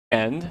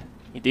And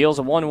he deals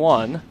a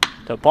 1-1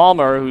 to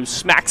Palmer, who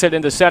smacks it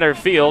into center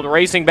field.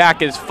 Racing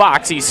back is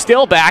Fox. He's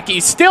still back,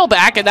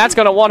 and that's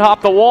going to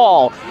one-hop the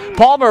wall.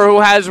 Palmer,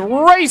 who has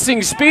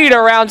racing speed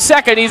around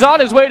second. He's on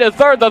his way to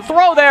third. The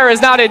throw there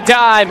is not in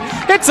time.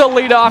 It's a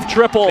leadoff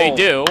triple. They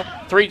do.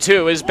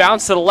 3-2 is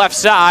bounced to the left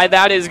side.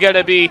 That is going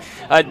to be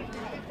a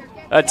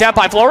attempt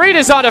by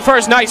Floridas on the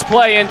first. Nice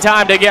play in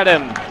time to get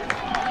him.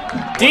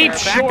 Deep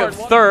short of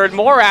third.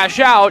 Morash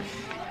out.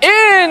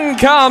 In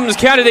comes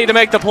Kennedy to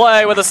make the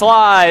play with a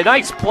slide.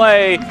 Nice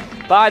play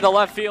by the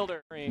left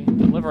fielder.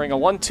 Delivering a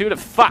 1-2 to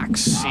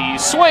Fox. He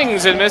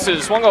swings and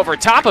misses. Swung over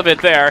top of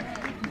it there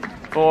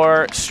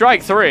for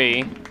strike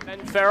three.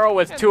 And Farrow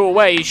with two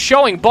away. He's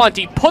showing bunt.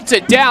 He puts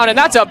it down, and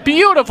that's a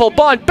beautiful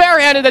bunt.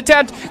 Barehanded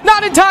attempt.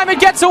 Not in time.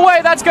 It gets away.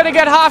 That's going to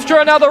get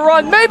Hofstra another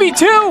run. Maybe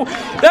two.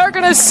 They're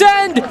going to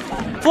send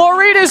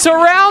Floridas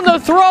around. The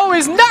throw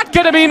is not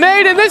going to be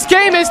made, and this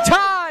game is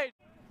tied.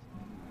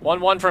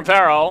 1-1 from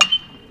Farrow.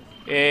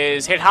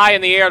 Is hit high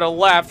in the air to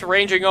left,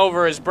 ranging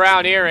over his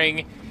brown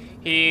earring.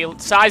 He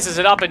sizes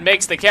it up and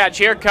makes the catch.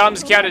 Here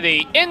comes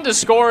Kennedy in to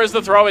score as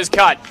the throw is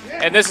cut.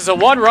 And this is a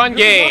one-run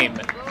game.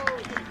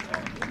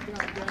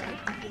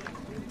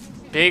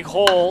 Big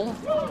hole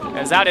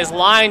as that is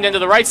lined into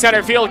the right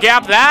center field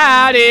gap.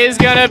 That is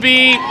going to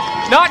be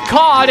not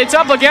caught. It's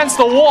up against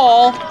the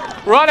wall.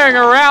 Running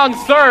around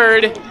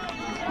third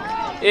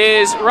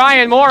is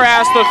Ryan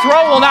Morass. The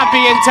throw will not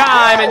be in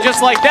time. And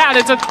just like that,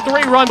 it's a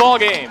three-run ball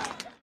game.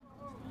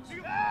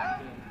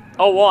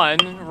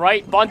 0-1,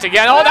 right bunt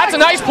again. Oh, that's a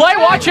nice play.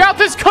 Watch out.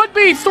 This could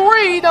be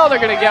three. No, they're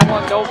going to get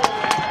one. Nope.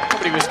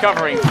 Nobody was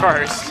covering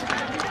first.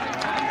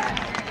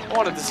 I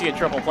wanted to see a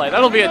triple play.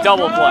 That'll be a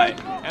double play.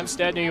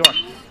 Hempstead, New York.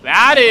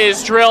 That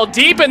is drilled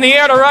deep in the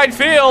air to right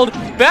field.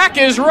 Back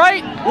is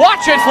right.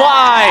 Watch it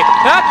fly.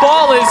 That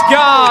ball is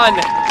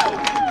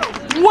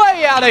gone.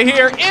 Way out of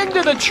here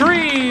into the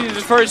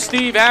trees for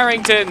Steve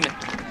Harrington.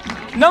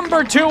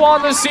 Number 2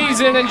 on the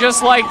season, and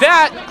just like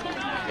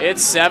that,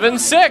 it's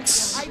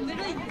 7-6.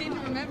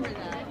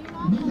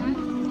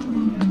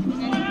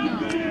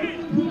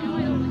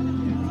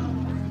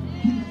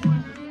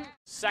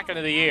 Second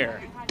of the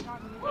year.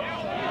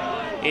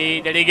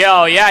 Did he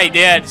go? Yeah, he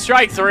did.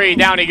 Strike three.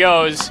 Down he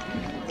goes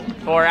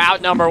for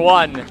out number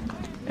 1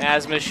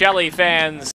 as Michelli fans